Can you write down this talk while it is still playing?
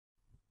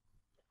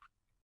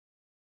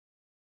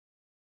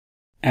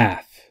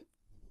af,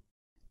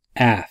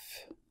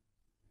 af,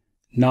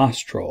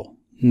 nostril,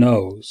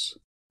 nose,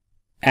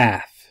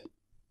 af,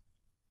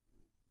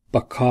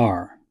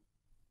 bakar,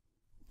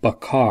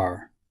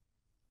 bakar,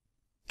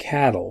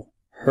 cattle,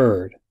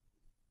 herd,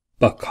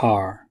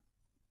 bakar,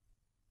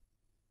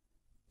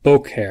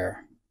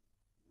 boker,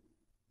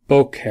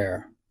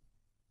 boker,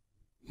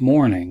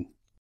 morning,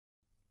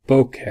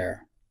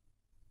 boker,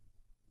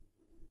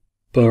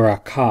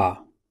 barakah,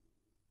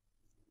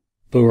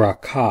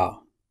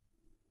 barakah,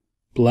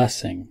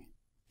 blessing,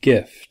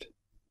 gift,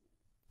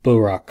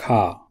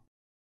 barakah,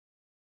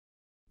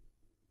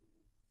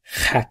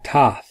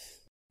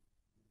 khatath,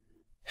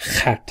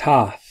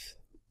 khatath,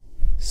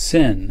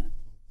 sin,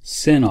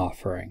 sin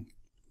offering,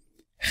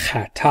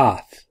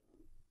 khatath,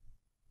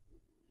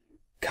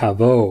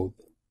 kavod,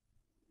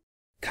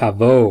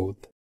 kavod,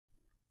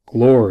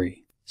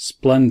 glory,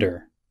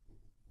 splendor,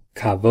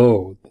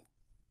 kavod,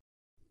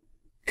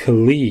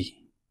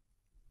 kali,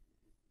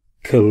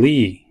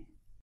 kali,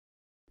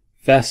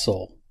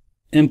 vessel,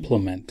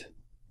 implement,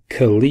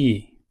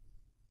 kali,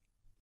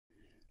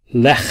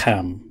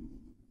 lechem,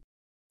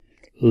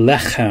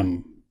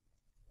 lechem,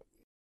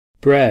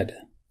 bread,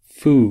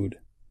 food,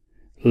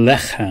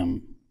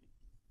 lechem,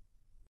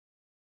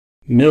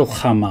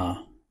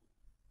 milchama,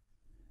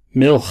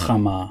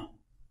 milchama,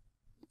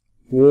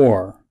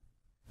 war,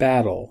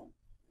 battle,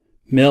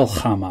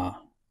 milchama,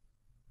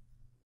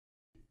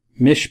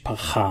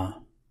 mishpacha,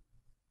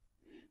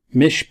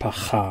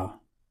 mishpacha,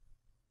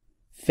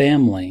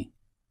 family,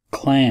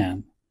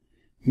 clan,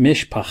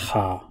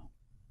 mishpacha,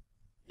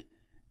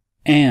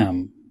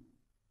 am,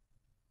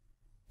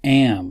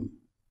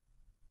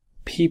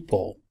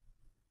 people,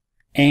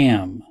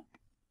 am,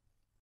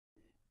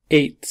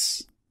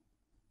 eights,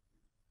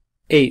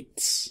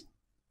 eights,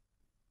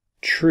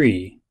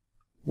 tree,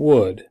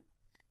 wood,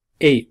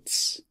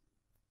 eights,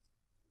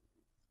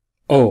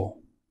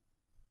 or,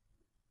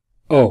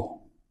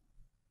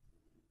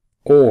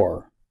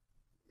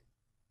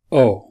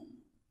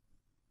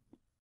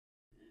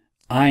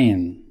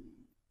 ayin,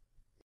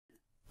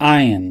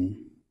 ayin,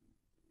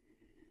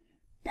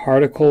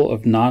 particle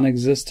of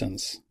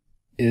non-existence,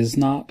 is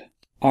not,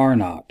 are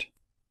not,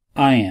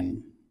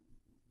 ayin,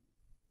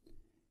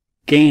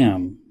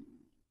 gam,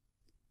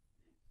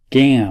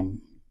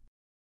 gam,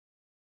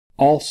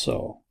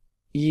 also,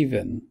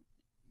 even,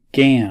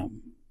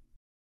 gam,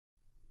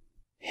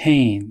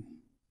 hain,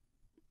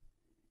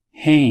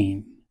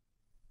 hain,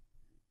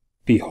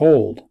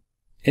 behold,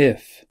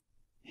 if,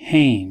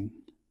 hain,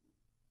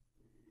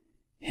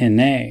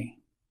 hine,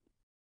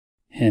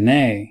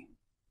 hine,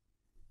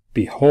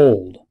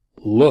 behold,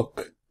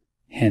 look,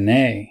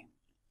 hine,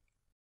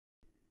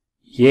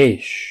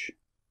 yesh,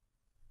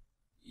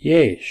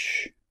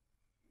 yesh,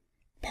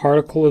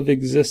 particle of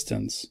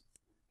existence,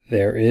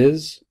 there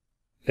is,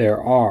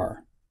 there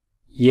are,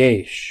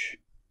 yesh,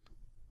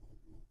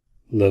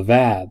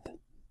 levad,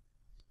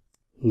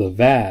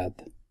 levad,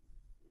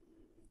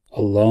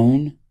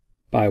 alone,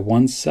 by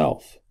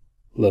oneself,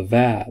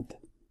 levad,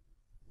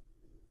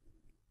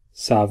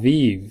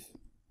 saviv,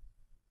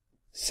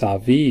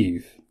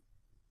 saviv,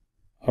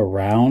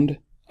 around,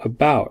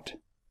 about,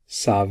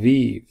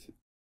 saviv,